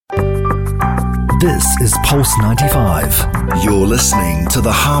This is Pulse 95. You're listening to the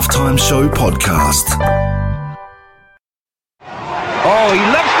Halftime Show podcast. Oh, he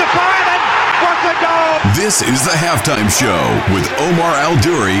loves to fire then. What a goal! This is the Halftime Show with Omar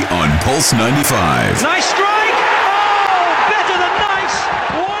Al-Duri on Pulse 95. Nice strike! Oh, better than nice!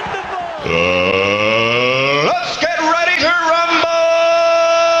 Wonderful! Let's get ready to rumble!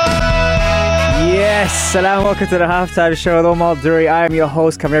 Yes, salam, welcome to the Halftime Show with Omar Al-Duri. I am your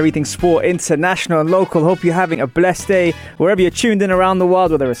host, covering everything sport, international and local. Hope you're having a blessed day wherever you're tuned in around the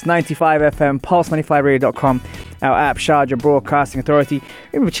world, whether it's 95 FM, Pulse95Radio.com, our app, Sharjah Broadcasting Authority.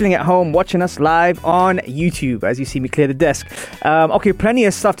 Maybe you're chilling at home, watching us live on YouTube as you see me clear the desk. Okay, plenty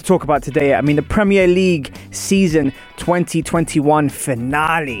of stuff to talk about today. I mean, the Premier League season 2021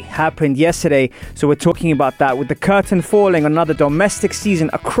 finale happened yesterday, so we're talking about that. With the curtain falling on another domestic season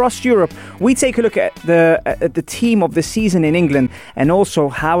across Europe, we take a look at the team of the season in England and also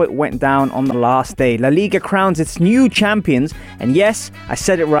how it went down on the last day. La Liga crowns its new champions, and yes, I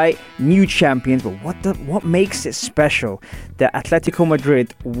said it right, new champions, but what makes it special? The Atletico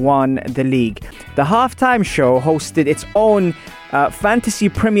Madrid won the league. The Halftime Show hosted its own Fantasy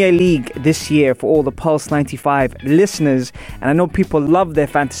Premier League this year for all the Pulse 95 listeners, and I know people love their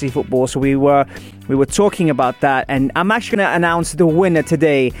fantasy football, so we were talking about that, and I'm actually going to announce the winner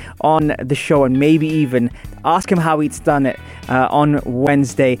today on the show and maybe even ask him how he's done it on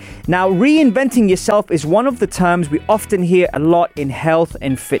Wednesday. Now, reinventing yourself is one of the terms we often hear a lot in health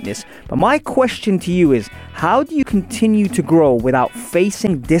and fitness, but my question to you is, how do you continue to grow without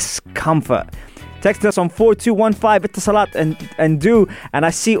facing discomfort? Text us on 4215 Itasalat and I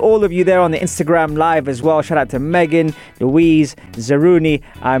see all of you there on the Instagram live as well. Shout out to Megan, Louise, Zaruni,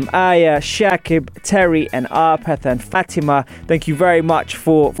 Aya, Shakib, Terry and Arpeth and Fatima. Thank you very much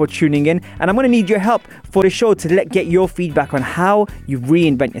for tuning in, and I'm going to need your help for the show to get your feedback on how you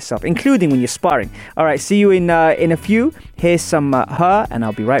reinvent yourself, including when you're sparring. All right, see you in a few. Here's some Her, and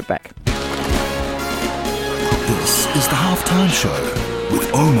I'll be right back. This is the Halftime Show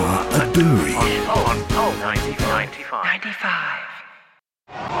with Omar Al-Duri. On Pulse 95.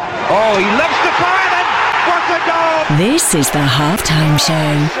 Oh, he loves to fire then. What a goal! This is the Halftime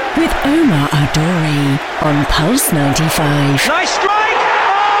Show with Omar Al-Duri on Pulse 95. Nice strike!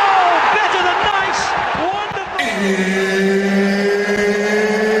 Oh, better than nice! Wonderful!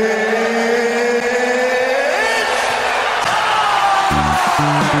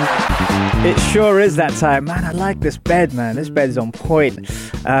 It sure is that time. Man, I like this bed, man. This bed's on point.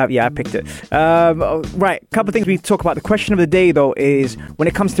 Yeah, I picked it. Right, a couple of things we talk about. The question of the day, though, is when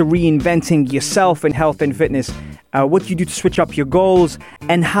it comes to reinventing yourself in health and fitness, what do you do to switch up your goals?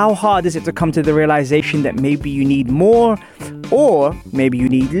 And how hard is it to come to the realization that maybe you need more or maybe you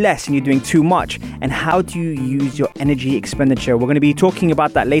need less and you're doing too much? And how do you use your energy expenditure? We're going to be talking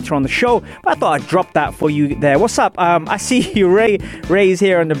about that later on the show, but I thought I'd drop that for you there. What's up? I see you, Ray. Ray's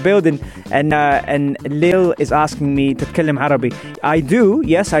here in the building, and Lil is asking me to تتكلم عربي. I do,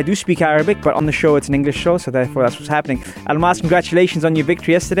 yes, I do speak Arabic, but on the show it's an English show, so therefore that's what's happening. Almas, congratulations on your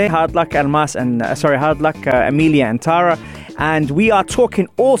victory yesterday. Hard luck, Almas, and hard luck, Amelia and Tara. And we are talking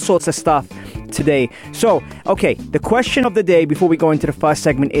all sorts of stuff today. So, okay, the question of the day before we go into the first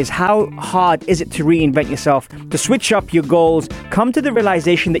segment is, how hard is it to reinvent yourself, to switch up your goals, come to the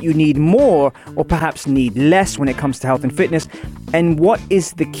realization that you need more or perhaps need less when it comes to health and fitness? And what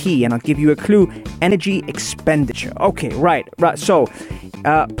is the key? And I'll give you a clue: energy expenditure. Okay, right. So,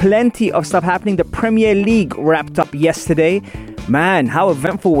 plenty of stuff happening. The Premier League wrapped up yesterday. Man, how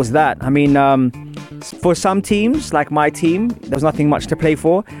eventful was that? I mean, for some teams, like my team, there's nothing much to play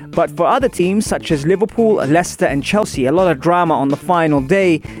for. But for other teams, such as Liverpool, Leicester and Chelsea, a lot of drama on the final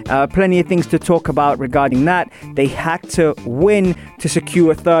day. Plenty of things to talk about regarding that. They had to win to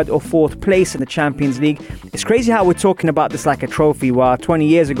secure third or fourth place in the Champions League. It's crazy how we're talking about this like a trophy, while 20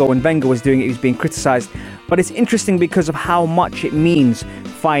 years ago when Wenger was doing it, he was being criticised. But it's interesting because of how much it means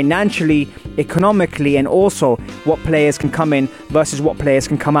financially, economically, and also what players can come in versus what players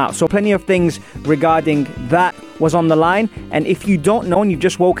can come out. So plenty of things regarding that was on the line. And if you don't know and you've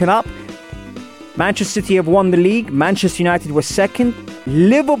just woken up, Manchester City have won the league. Manchester United was second.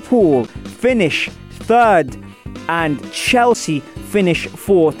 Liverpool finish third. And Chelsea finish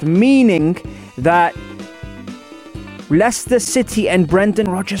fourth, meaning that Leicester City and Brendan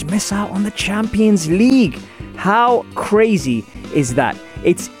Rodgers miss out on the Champions League. How crazy is that?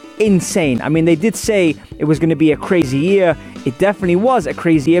 It's insane. I mean, they did say it was going to be a crazy year. It definitely was a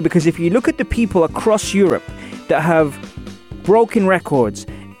crazy year, because if you look at the people across Europe that have broken records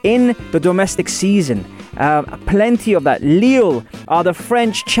in the domestic season, plenty of that. Lille are the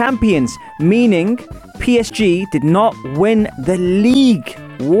French champions, meaning PSG did not win the league.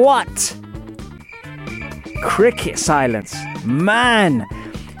 What? cricket silence. Man,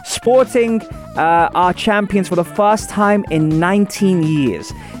 Sporting are champions for the first time in 19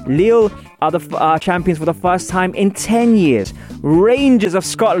 years. Lille are champions for the first time in 10 years. Rangers of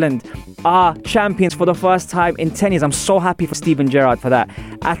Scotland are champions for the first time in 10 years. I'm so happy for Steven Gerrard for that.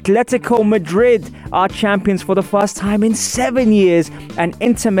 Atletico Madrid are champions for the first time in 7 years. And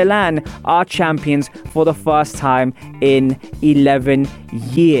Inter Milan are champions for the first time in 11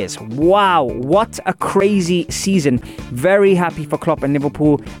 years. Wow, what a crazy season. Very happy for Klopp and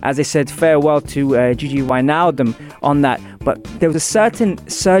Liverpool. As I said, farewell to Gigi Wijnaldum on that. But there was a certain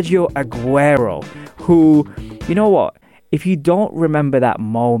Sergio Aguero who, you know what? If you don't remember that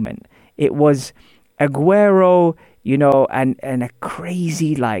moment, it was Aguero, you know, and a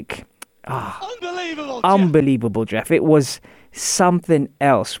crazy, like, unbelievable, Jeff. It was something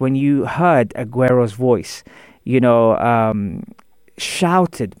else when you heard Aguero's voice, you know,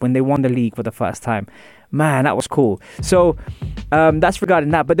 shouted when they won the league for the first time. Man, that was cool. So that's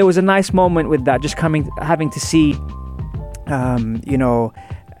regarding that. But there was a nice moment with that, just having to see, you know,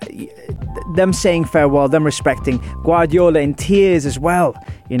 them saying farewell, them respecting Guardiola in tears as well,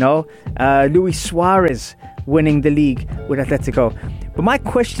 you know, Luis Suarez winning the league with Atletico. But my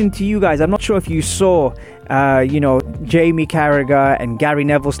question to you guys, I'm not sure if you saw, you know, Jamie Carragher and Gary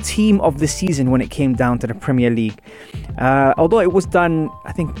Neville's team of the season when it came down to the Premier League. Although it was done,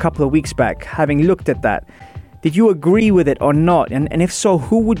 I think, a couple of weeks back, having looked at that, did you agree with it or not? And if so,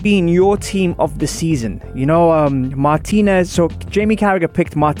 who would be in your team of the season? You know, Martinez. So Jamie Carragher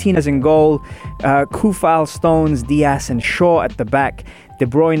picked Martinez in goal, Kufal, Stones, Diaz and Shaw at the back, De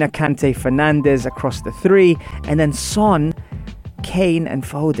Bruyne, Kante, Fernandes across the three, and then Son, Kane and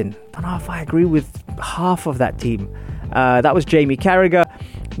Foden. Don't know if I agree with half of that team. That was Jamie Carragher.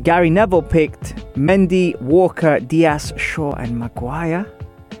 Gary Neville picked Mendy, Walker, Diaz, Shaw and Maguire.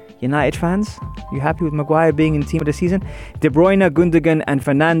 United fans, you happy with Maguire being in team of the season? De Bruyne, Gundogan and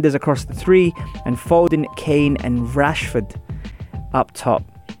Fernandes across the three, and Foden, Kane and Rashford up top.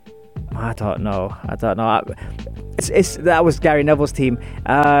 I don't know. That was Gary Neville's team.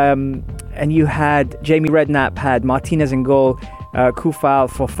 And you had Jamie Redknapp had Martinez in goal, Kufal,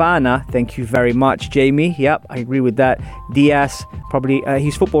 Fofana. Thank you very much, Jamie. Yep, I agree with that. Diaz, probably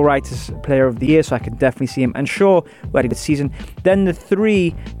he's Football Writers Player of the Year, so I can definitely see him. And Shaw, who had a good season. Then the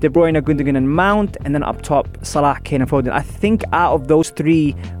three, De Bruyne, Gundogan and Mount. And then up top, Salah, Kane and Foden. I think out of those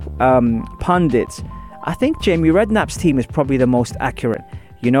three pundits, I think Jamie Redknapp's team is probably the most accurate.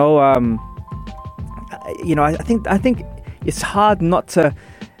 You know, I think it's hard not to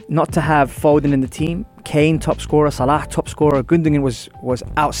have Foden in the team. Kane top scorer, Salah top scorer. Gundogan was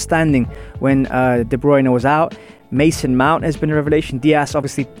outstanding when De Bruyne was out. Mason Mount has been a revelation. Diaz,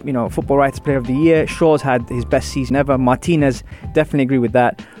 obviously, you know, Football Writers Player of the Year. Shaw's had his best season ever. Martinez, definitely agree with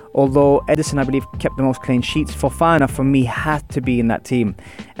that. Although Edison, I believe, kept the most clean sheets. Fofana, for me, had to be in that team.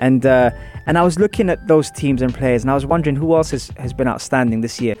 And I was looking at those teams and players, and I was wondering who else has been outstanding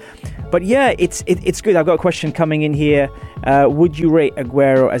this year. But yeah, it's good. I've got a question coming in here. Would you rate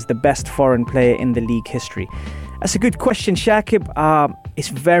Aguero as the best foreign player in the league history? That's a good question, Shakib. It's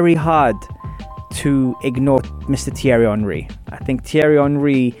very hard to ignore Mr. Thierry Henry. I think Thierry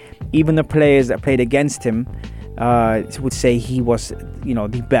Henry, even the players that played against him, would say he was, you know,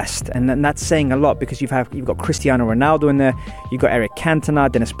 the best, and that's saying a lot because you've got Cristiano Ronaldo in there, you've got Eric Cantona,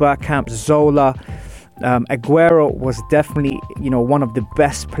 Dennis Bergkamp, Zola. Aguero was definitely, you know, one of the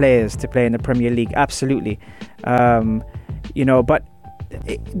best players to play in the Premier League, absolutely. You know, but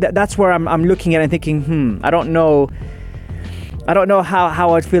that's where I'm looking at and thinking, I don't know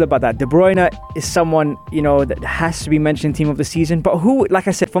how I'd feel about that. De Bruyne is someone, you know, that has to be mentioned Team of the Season. But who, like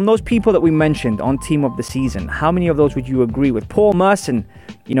I said, from those people that we mentioned on Team of the Season, how many of those would you agree with? Paul Merson,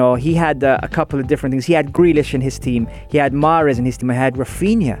 you know, he had a couple of different things. He had Grealish in his team. He had Mahrez in his team. He had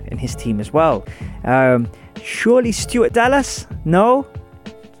Rafinha in his team as well. Surely Stuart Dallas? No?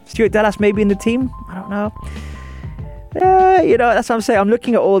 Stuart Dallas maybe in the team? I don't know. You know, that's what I'm saying. I'm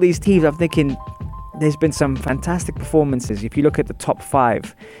looking at all these teams. I'm thinking, there's been some fantastic performances. If you look at the top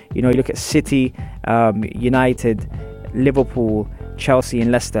five, you know, you look at City, United, Liverpool, Chelsea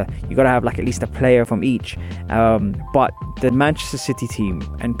and Leicester, you got to have like at least a player from each. But the Manchester City team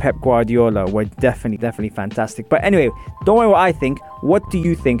and Pep Guardiola were definitely fantastic. But anyway, don't worry what I think. What do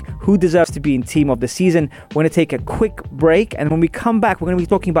you think? Who deserves to be in Team of the Season? We're going to take a quick break, and when we come back, we're going to be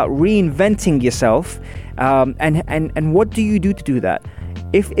talking about reinventing yourself, and what do you do to do that?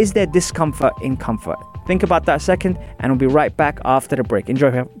 Is there discomfort in comfort? Think about that a second, and we'll be right back after the break.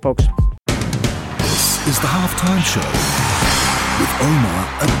 Enjoy, folks. This is the Halftime Show with Omar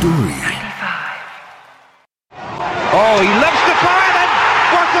Adouri. Oh, he loves the fire, and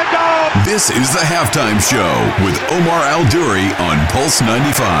what a goal! This is the Halftime Show with Omar Al-Duri on Pulse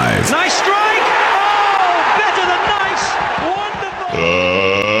 95. Nice strike! Oh, better than nice! Wonderful!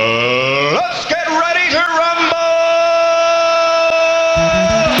 Let's get ready to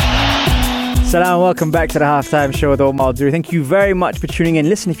rumble! Salam, welcome back to the Halftime Show with Omar Al-Duri. Thank you very much for tuning in.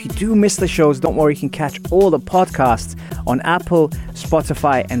 Listen, if you do miss the shows, don't worry, you can catch all the podcasts on Apple,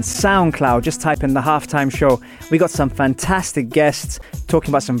 Spotify and SoundCloud. Just type in the Halftime Show. We got some fantastic guests talking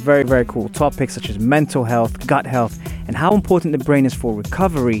about some very, very cool topics such as mental health, gut health, and how important the brain is for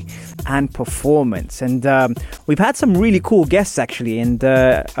recovery and performance. And we've had some really cool guests actually. And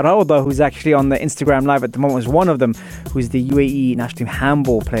Rawda, who's actually on the Instagram Live at the moment, is one of them, who's the UAE national team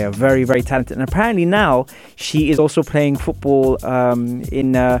handball player. Very, very talented. And apparently now she is also playing football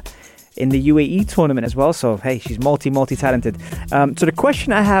in the UAE tournament as well. So, hey, she's multi-talented. So the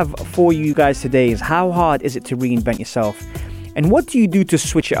question I have for you guys today is, how hard is it to reinvent yourself? And what do you do to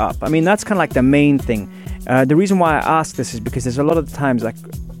switch it up? I mean, that's kind of like the main thing. The reason why I ask this is because there's a lot of the times like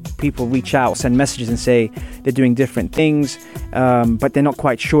people reach out, send messages and say they're doing different things, but they're not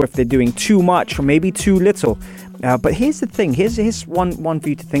quite sure if they're doing too much or maybe too little. But here's the thing. Here's one for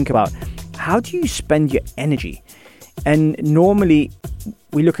you to think about. How do you spend your energy? And normally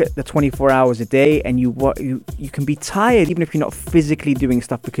we look at the 24 hours a day and you can be tired even if you're not physically doing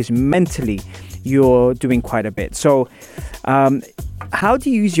stuff, because mentally you're doing quite a bit. So how do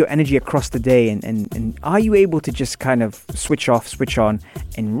you use your energy across the day, and are you able to just kind of switch off, switch on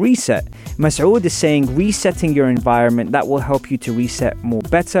and reset? Masoud is saying resetting your environment, that will help you to reset more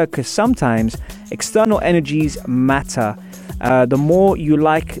better, because sometimes external energies matter. The more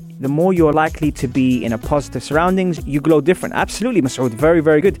you're likely to be in a positive surroundings, you glow different. Absolutely, Masoud, very,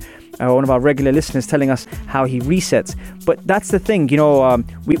 very good. One of our regular listeners telling us how he resets. But that's the thing,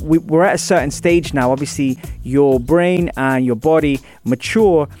 we're at a certain stage now. Obviously, your brain and your body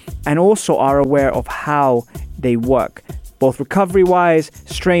mature and also are aware of how they work, both recovery-wise,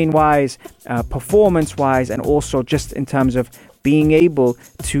 strain-wise, performance-wise, and also just in terms of being able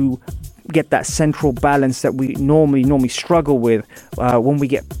to get that central balance that we normally struggle with when we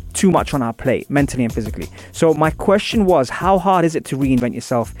get too much on our plate, mentally and physically. So my question was, how hard is it to reinvent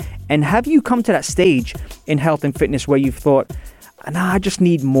yourself? And have you come to that stage in health and fitness where you've thought, I just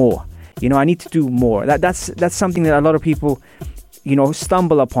need more. I need to do more. That's something that a lot of people,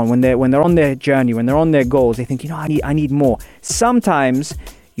 stumble upon when they're on their journey, when they're on their goals. They think, I need more. Sometimes,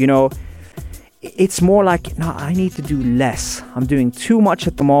 it's more like, I need to do less. I'm doing too much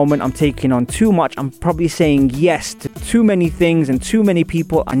at the moment. I'm taking on too much. I'm probably saying yes to too many things and too many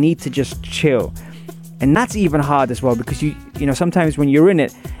people. I need to just chill. And that's even hard as well, because sometimes when you're in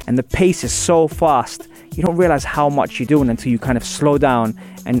it and the pace is so fast, you don't realize how much you're doing until you kind of slow down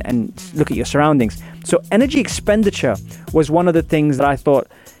and look at your surroundings. So energy expenditure was one of the things that I thought,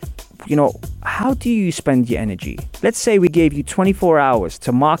 how do you spend your energy? Let's say we gave you 24 hours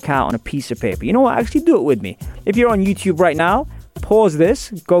to mark out on a piece of paper. You know what? Actually do it with me. If you're on YouTube right now, pause this,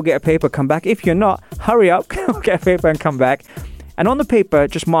 go get a paper, come back. If you're not, hurry up, go get a paper and come back. And on the paper,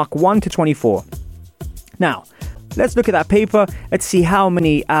 just mark 1 to 24. Now, let's look at that paper. Let's see how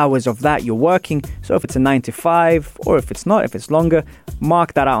many hours of that you're working. So if it's a 9 to 5, or if it's not, if it's longer,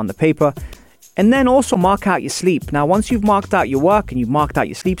 mark that out on the paper. And then also mark out your sleep. Now, once you've marked out your work and you've marked out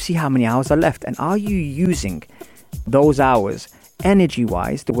your sleep, see how many hours are left. And are you using those hours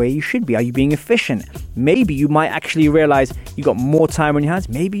energy-wise the way you should be? Are you being efficient? Maybe you might actually realize you got more time on your hands.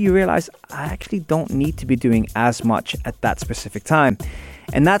 Maybe you realize, I actually don't need to be doing as much at that specific time.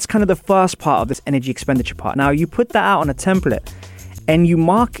 And that's kind of the first part of this energy expenditure part. Now, you put that out on a template and you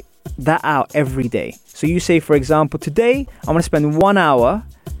mark that out every day. So you say, for example, today I'm going to spend 1 hour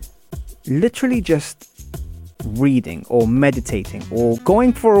literally just reading or meditating or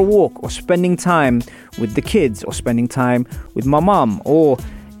going for a walk or spending time with the kids or spending time with my mom, or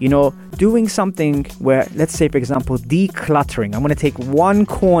doing something where, let's say, for example, decluttering. I'm going to take one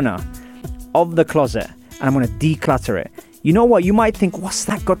corner of the closet and I'm going to declutter it. You know what? You might think, what's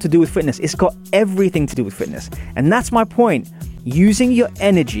that got to do with fitness? It's got everything to do with fitness. And that's my point. Using your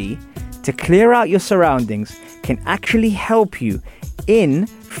energy to clear out your surroundings can actually help you in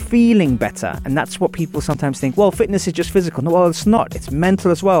feeling better. And that's what people sometimes think, well, fitness is just physical. No, well, it's not. It's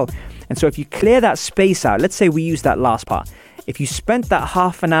mental as well. And so if you clear that space out, let's say we use that last part. If you spent that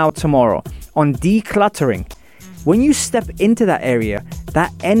half an hour tomorrow on decluttering, when you step into that area,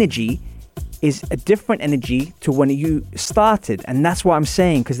 that energy is a different energy to when you started. And that's what I'm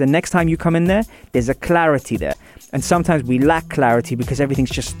saying, because the next time you come in there, there's a clarity there. And sometimes we lack clarity because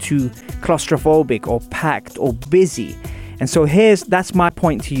everything's just too claustrophobic or packed or busy. And so that's my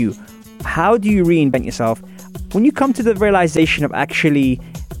point to you. How do you reinvent yourself? When you come to the realization of actually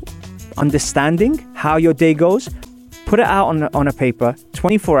understanding how your day goes, put it out on a paper,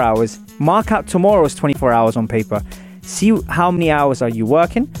 24 hours, mark out tomorrow's 24 hours on paper, see how many hours are you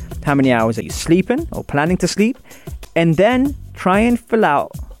working, how many hours are you sleeping or planning to sleep, and then try and fill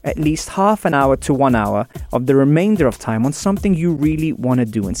out at least half an hour to 1 hour of the remainder of time on something you really want to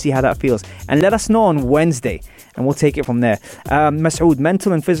do and see how that feels. And let us know on Wednesday and we'll take it from there. Masoud,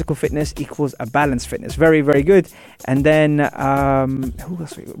 mental and physical fitness equals a balanced fitness. Very, very good. And then who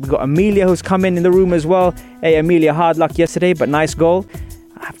else? We got Amelia who's come in the room as well. Hey, Amelia, hard luck yesterday, but nice goal.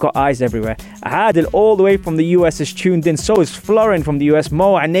 I've got eyes everywhere. Adil all the way from the US is tuned in. So is Florin from the US.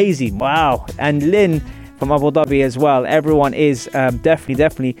 Mo Anazi, wow. And Lynn from Abu Dhabi as well. Everyone is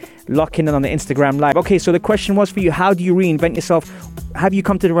definitely locking in on the Instagram live. Okay, so the question was for you, how do you reinvent yourself? Have you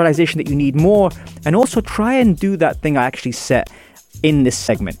come to the realization that you need more? And also try and do that thing I actually set in this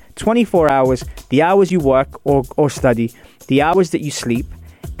segment. 24 hours, the hours you work or study, the hours that you sleep,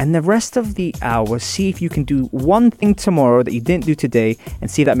 and the rest of the hours, see if you can do one thing tomorrow that you didn't do today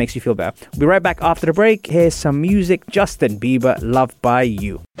and see if that makes you feel better. We'll be right back after the break. Here's some music. Justin Bieber, Loved by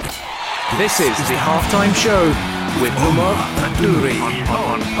You. This is the Halftime Show with Omar Adouri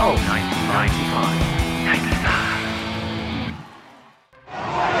on Pulse 95.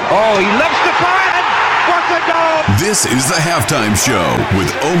 Oh, he loves the fire and what a goal! This is the Halftime Show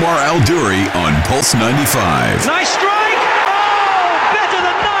with Omar Al-Duri on Pulse 95. Nice strike! Oh, better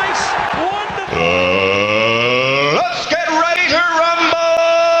than nice! Wonderful! Let's get ready to rumble!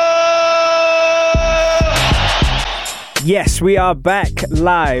 Yes, we are back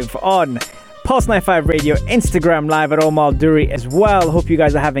live on Pulse 95 Radio, Instagram live at Omar Duri as well. Hope you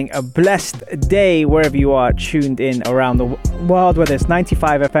guys are having a blessed day wherever you are tuned in around the world, whether it's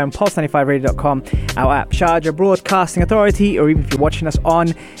 95 FM, pulse95radio.com, our app, Sharjah Broadcasting Authority, or even if you're watching us on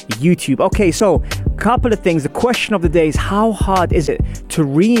YouTube. Okay, so a couple of things. The question of the day is, how hard is it to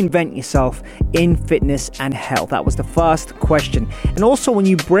reinvent yourself in fitness and health? That was the first question. And also when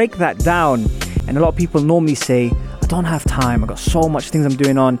you break that down, and a lot of people normally say, I don't have time, I've got so much things I'm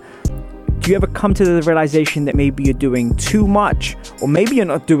doing on. Do you ever come to the realization that maybe you're doing too much or maybe you're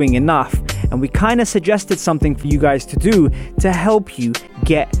not doing enough? And we kind of suggested something for you guys to do to help you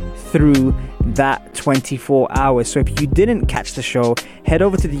get through that 24 hours. So if you didn't catch the show, head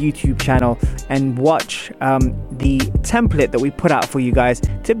over to the YouTube channel and watch the template that we put out for you guys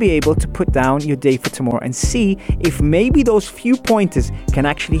to be able to put down your day for tomorrow and see if maybe those few pointers can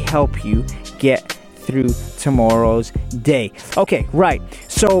actually help you get through tomorrow's day. Okay, right.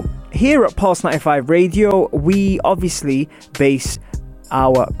 So here at Pulse 95 Radio, we obviously base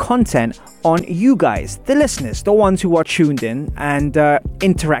our content on you guys, the listeners, the ones who are tuned in and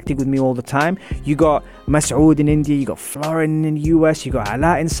interacting with me all the time. You got Masoud in India, you got Florin in the US, you got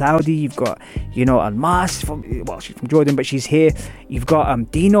Ala in Saudi, you've got, Almas she's from Jordan, but she's here. You've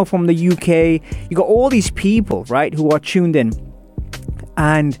got Dino from the UK. You got all these people, right, who are tuned in.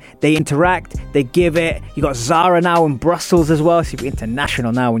 And they interact, they give it. You got Zara now in Brussels as well. So you're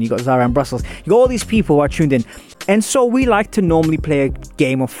international now when you got Zara in Brussels. You got all these people who are tuned in. And so we like to normally play a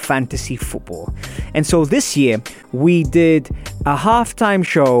game of fantasy football. And so this year we did a halftime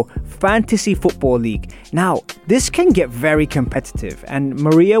show, Fantasy Football League. Now, this can get very competitive. And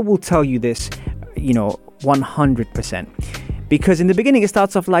Maria will tell you this, 100%. Because in the beginning it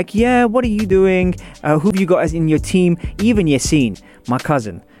starts off like, yeah, what are you doing? Who have you got as in your team? Even Yassine, my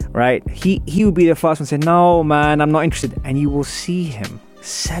cousin, right? He would be the first one to say, no, man, I'm not interested. And you will see him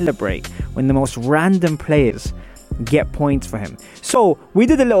celebrate when the most random players get points for him. So we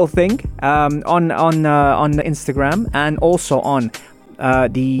did a little thing on the Instagram and also on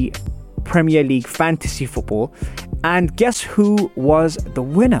the Premier League Fantasy Football. And guess who was the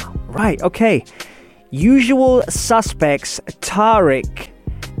winner? Right, okay. Usual suspects, Tashreeq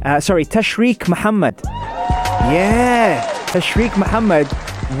Muhammad. Yeah, Tashreeq Muhammad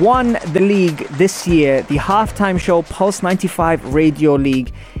won the league this year, the halftime show Pulse 95 Radio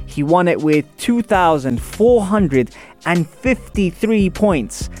League. He won it with 2,453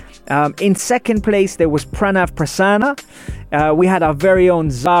 points. In second place, there was Pranav Prasanna. We had our very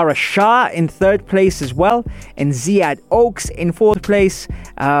own Zara Shah in third place as well, and Ziad Oaks in fourth place.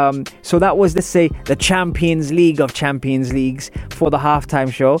 So that was, let's say, the Champions League of Champions Leagues for the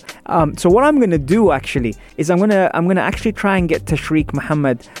halftime show. So what I'm going to do actually is I'm going to actually try and get Tashreeq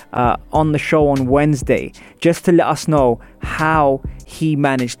Muhammad on the show on Wednesday, just to let us know how he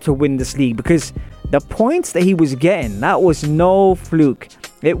managed to win this league, because the points that he was getting, that was no fluke.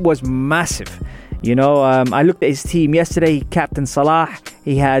 It was massive. I looked at his team yesterday. He captained Salah.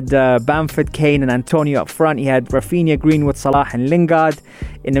 He had Bamford, Kane and Antonio up front. He had Rafinha, Greenwood, Salah and Lingard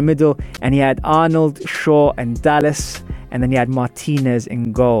in the middle. And he had Arnold, Shaw and Dallas. and then you had Martinez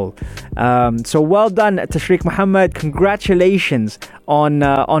in goal. So well done, Tashriq Mohammed. Congratulations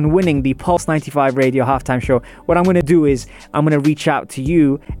on winning the Pulse 95 Radio Halftime Show. What I'm going to do is I'm going to reach out to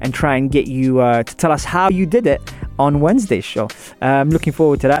you and try and get you to tell us how you did it on Wednesday's show. I'm looking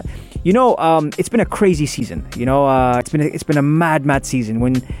forward to that. You know, it's been a crazy season. You know, it's been a mad season.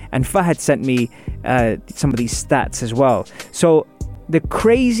 And Fahad sent me some of these stats as well. So the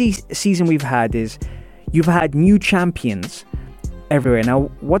crazy season we've had is you've had new champions everywhere. Now,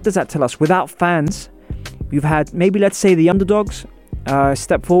 what does that tell us? Without fans, you've had maybe, let's say, the underdogs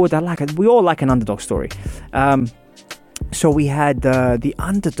step forward. We all like an underdog story. So we had the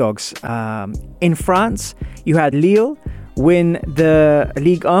underdogs in France. You had Lille win the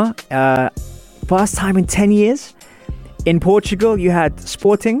Ligue 1 first time in 10 years. In Portugal, you had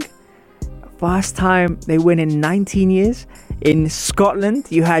Sporting, first time they win in 19 years. In Scotland,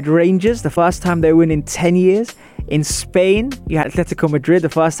 you had Rangers, the first time they win in 10 years. In Spain, you had Atletico Madrid, the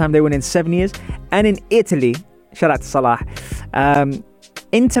first time they win in 7 years. And in Italy, shout out to Salah,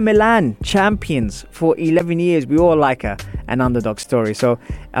 Inter Milan, champions for 11 years. We all like an underdog story. So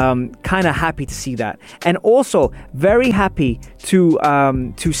kind of happy to see that. And also very happy to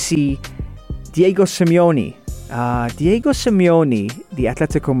see Diego Simeone. Diego Simeone, the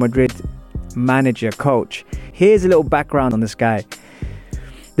Atletico Madrid manager, coach. Here's a little background on this guy.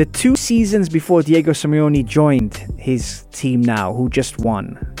 The 2 seasons before Diego Simeone joined his team now, who just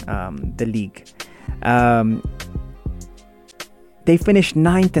won the league, they finished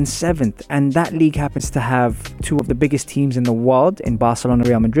 9th and 7th, and that league happens to have 2 of the biggest teams in the world in Barcelona,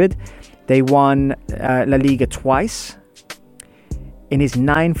 Real Madrid. They won La Liga twice in his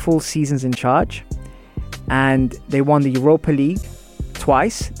 9 full seasons in charge, and they won the Europa League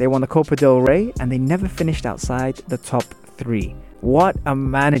twice. They won the Copa del Rey, and they never finished outside the top 3. What a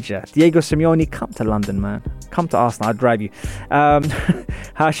manager. Diego Simeone, come to London, man. Come to Arsenal, I'll drive you.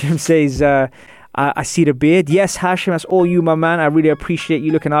 Hashim says, I see the beard. Yes, Hashim, that's all you, my man. I really appreciate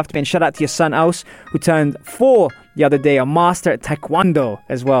you looking after me. And shout out to your son, Aus, who turned 4 the other day, a master at Taekwondo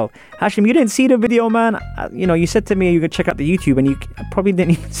as well. Hashim, you didn't see the video, man. You said to me you could check out the YouTube, and you probably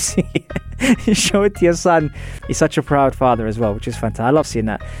didn't even see it. Show it to your son. He's such a proud father as well, which is fantastic. I love seeing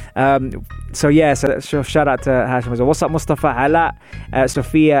that. So shout out to Hashim as well. What's up, Mustafa, Hala,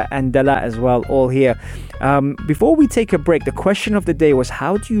 Sophia, and Dala as well, all here. Before we take a break, the question of the day was,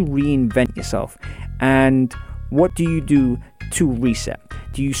 how do you reinvent yourself? And what do you do to reset?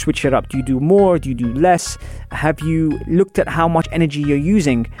 Do you switch it up? Do you do more? Do you do less? Have you looked at how much energy you're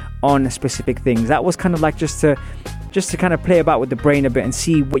using on specific things? That was kind of like just to kind of play about with the brain a bit and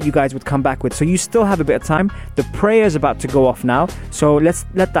see what you guys would come back with. So you still have a bit of time. The prayer is about to go off now. So let's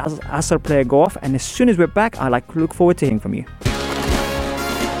let the Asr prayer go off. And as soon as we're back, I look forward to hearing from you.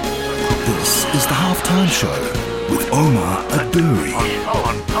 This is the Halftime Show with Omar Adouri.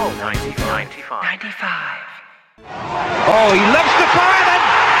 On Pulse 95. Oh, he loves the fire then.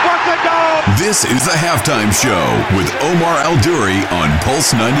 What a goal! This is the Halftime Show with Omar Al-Duri on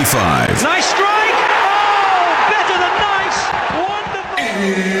Pulse 95. Nice strike! Oh, better than nice!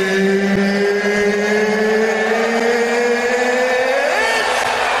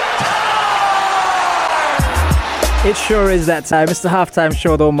 It sure is that time. It's the Halftime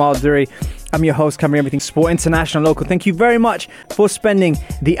Show with Omar Al-Duri. I'm your host, covering everything sport, international, local. Thank you very much for spending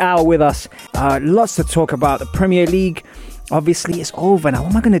the hour with us. Lots to talk about. The Premier League, obviously, is over now.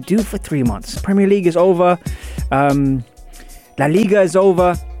 What am I going to do for 3 months? Premier League is over. La Liga is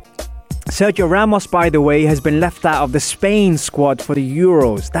over. Sergio Ramos, by the way, has been left out of the Spain squad for the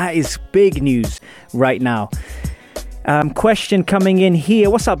Euros. That is big news right now. Question coming in here.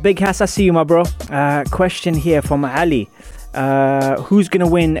 What's up, Big Hass? I see you, my bro. Question here from Ali. Who's going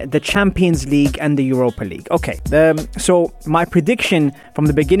to win the Champions League and the Europa League? Okay, so my prediction from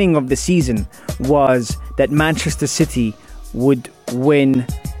the beginning of the season was that Manchester City would win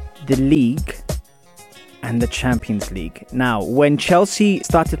the league and the Champions League. Now, when Chelsea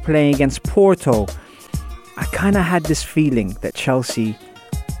started playing against Porto, I kind of had this feeling that Chelsea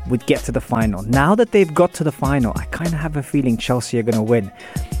would get to the final. Now that they've got to the final, I kind of have a feeling Chelsea are going to win.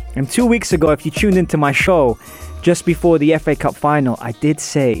 And 2 weeks ago, if you tuned into my show, just before the FA Cup final, I did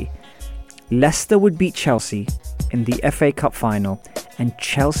say Leicester would beat Chelsea in the FA Cup final and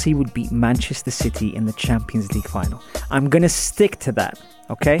Chelsea would beat Manchester City in the Champions League final. I'm going to stick to that,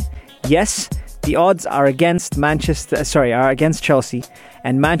 okay? Yes, the odds are against Chelsea,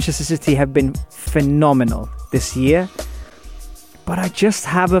 and Manchester City have been phenomenal this year, but I just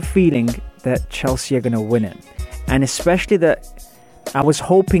have a feeling that Chelsea are going to win it. And especially that I was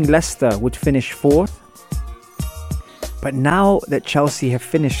hoping Leicester would finish 4th. But now that Chelsea have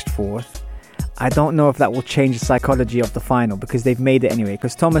finished 4th, I don't know if that will change the psychology of the final, because they've made it anyway.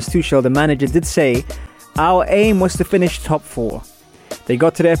 Because Thomas Tuchel, the manager, did say, our aim was to finish top 4. They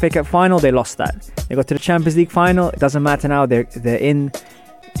got to the FA Cup final, they lost that. They got to the Champions League final, it doesn't matter now, they're in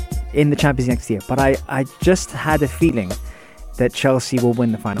the Champions League next year. But I just had a feeling that Chelsea will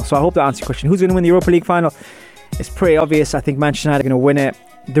win the final. So I hope that answers your question. Who's going to win the Europa League final? It's pretty obvious. I think Manchester United are going to win it.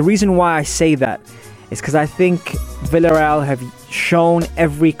 The reason why I say that is because I think Villarreal have shown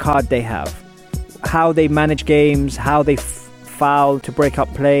every card they have. How they manage games, how they foul to break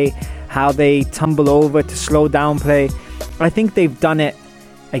up play, how they tumble over to slow down play. I think they've done it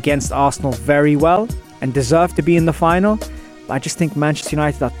against Arsenal very well and deserve to be in the final. But I just think Manchester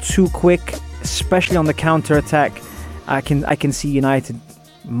United are too quick, especially on the counter-attack. I can see United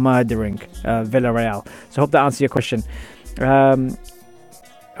murdering Villarreal. So I hope that answers your question.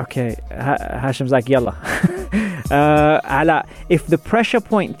 Okay, Hashem's like, yalla. Ala, if the pressure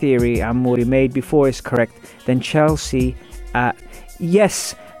point theory Amouri made before is correct, then Chelsea...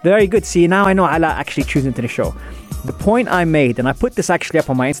 yes, very good. See, now I know Ala actually tunes into the show. The point I made, and I put this actually up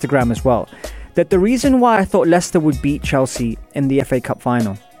on my Instagram as well, that the reason why I thought Leicester would beat Chelsea in the FA Cup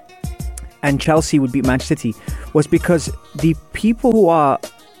final and Chelsea would beat Manchester City was because the people who are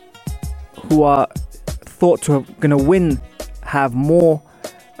thought to have going to win have more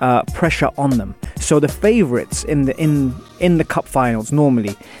pressure on them. So the favourites in the cup finals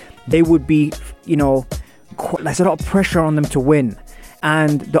normally, they would be, there's a lot of pressure on them to win,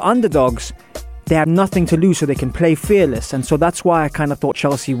 and the underdogs, they have nothing to lose, so they can play fearless. And so that's why I kind of thought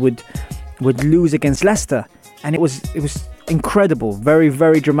Chelsea would lose against Leicester, and it was incredible, very,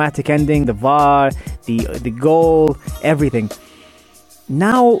 very dramatic ending, the VAR, the goal, everything.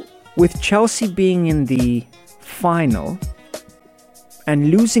 Now with Chelsea being in the final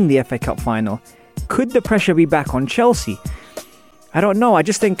and losing the FA Cup final, could the pressure be back on Chelsea? I don't know. I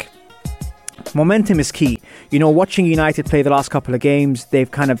just think momentum is key. Watching United play the last couple of games,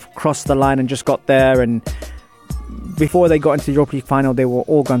 they've kind of crossed the line and just got there, and before they got into the Europa League final, they were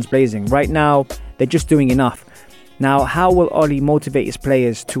all guns blazing. Right now, they're just doing enough. Now, how will Oli motivate his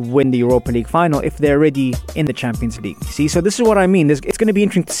players to win the Europa League final if they're already in the Champions League? See, so this is what I mean. It's going to be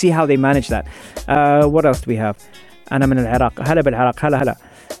interesting to see how they manage that. What else do we have? أنا من العراق. هلا بالعراق. هلا.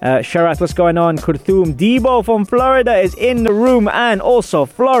 Sharath, what's going on? Kurthum. Debo from Florida is in the room, and also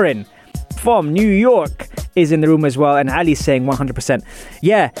Florin from New York is in the room as well, and Ali's saying 100%.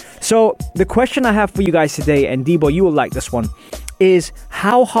 Yeah, so the question I have for you guys today, and Debo, you will like this one, is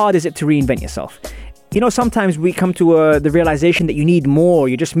how hard is it to reinvent yourself? Sometimes we come to the realization that you need more,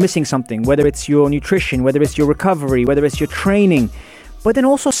 you're just missing something, whether it's your nutrition, whether it's your recovery, whether it's your training. But then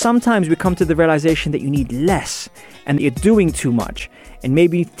also sometimes we come to the realization that you need less and that you're doing too much, and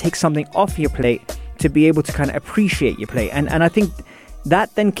maybe take something off your plate to be able to kind of appreciate your plate. And I think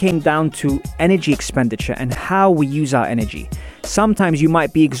that then came down to energy expenditure and how we use our energy. Sometimes you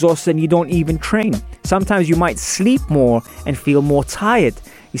might be exhausted and you don't even train. Sometimes you might sleep more and feel more tired.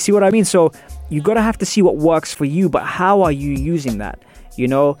 You see what I mean? So you got to have to see what works for you, but how are you using that?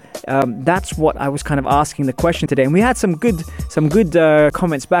 That's what I was kind of asking the question today. And we had some good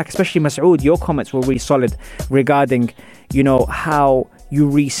comments back, especially Masoud. Your comments were really solid regarding, how you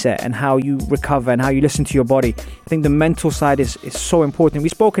reset and how you recover and how you listen to your body. I think the mental side is so important.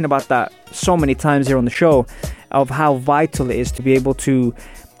 We've spoken about that so many times here on the show, of how vital it is to be able to,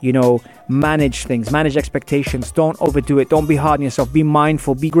 manage things, manage expectations. Don't overdo it. Don't be hard on yourself. Be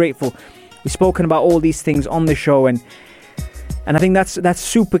mindful. Be grateful. We've spoken about all these things on the show, and I think that's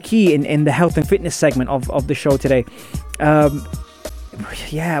super key in the health and fitness segment of the show today.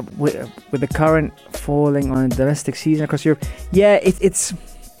 With the current falling on the domestic season across Europe. Yeah, it's...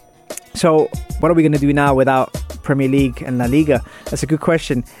 So, what are we going to do now without Premier League and La Liga? That's a good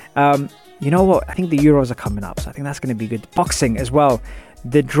question. You know what? I think the Euros are coming up, so I think that's going to be good. Boxing as well.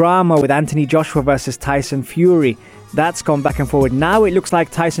 The drama with Anthony Joshua versus Tyson Fury, that's gone back and forward. Now it looks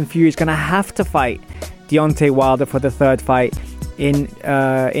like Tyson Fury is going to have to fight Deontay Wilder for the third fight in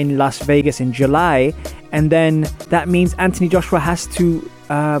Las Vegas in July, and then that means Anthony Joshua has to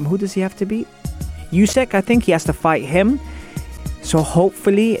who does he have to beat? Usyk, I think he has to fight him. So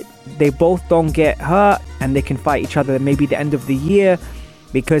hopefully they both don't get hurt and they can fight each other maybe the end of the year,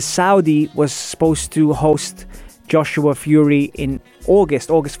 because Saudi was supposed to host Joshua Fury in August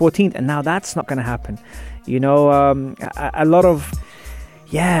 14th, and now that's not going to happen. A lot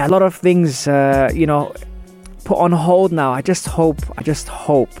of things put on hold now. I just hope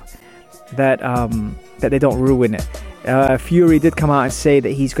that they don't ruin it. Fury did come out and say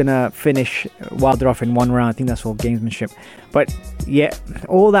that he's gonna finish Wilder off in one round. I think that's all gamesmanship. But yeah,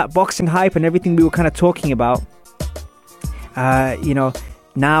 all that boxing hype and everything we were kind of talking about,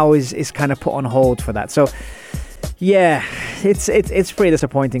 now is kind of put on hold for that. So yeah, it's pretty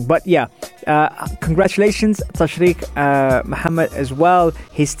disappointing. But yeah, congratulations Tashriq Muhammad as well.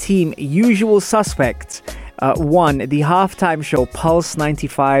 His team, Usual Suspects, won the halftime show Pulse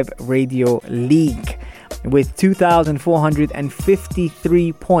 95 Radio League with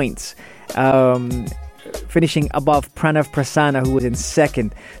 2,453 points, finishing above Pranav Prasanna, who was in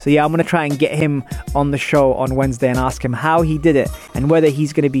second. So yeah, I'm going to try and get him on the show on Wednesday and ask him how he did it and whether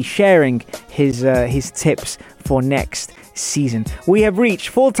he's going to be sharing his tips for next season. We have reached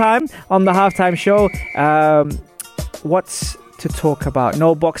full time on the halftime show. What's to talk about?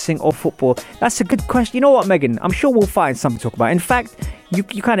 No boxing or football? That's a good question. You know what, Megan? I'm sure we'll find something to talk about. In fact, you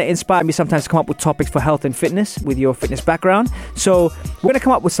kind of inspire me sometimes to come up with topics for health and fitness with your fitness background. So we're going to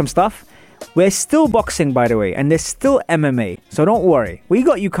come up with some stuff. We're still boxing, by the way, and there's still MMA. So don't worry. We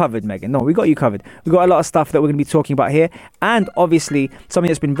got you covered, Megan. No, we got you covered. We got a lot of stuff that we're going to be talking about here. And obviously, something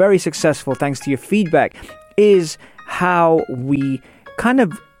that's been very successful, thanks to your feedback, is how we kind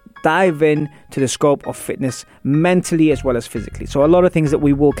of dive in to the scope of fitness mentally as well as physically. So a lot of things that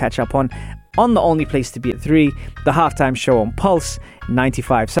we will catch up on the only place to be at 3, the halftime show on Pulse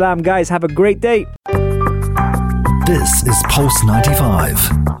 95. Salam, guys. Have a great day. This is Pulse 95.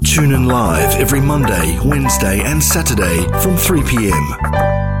 Tune in live every Monday, Wednesday and Saturday from 3 p.m.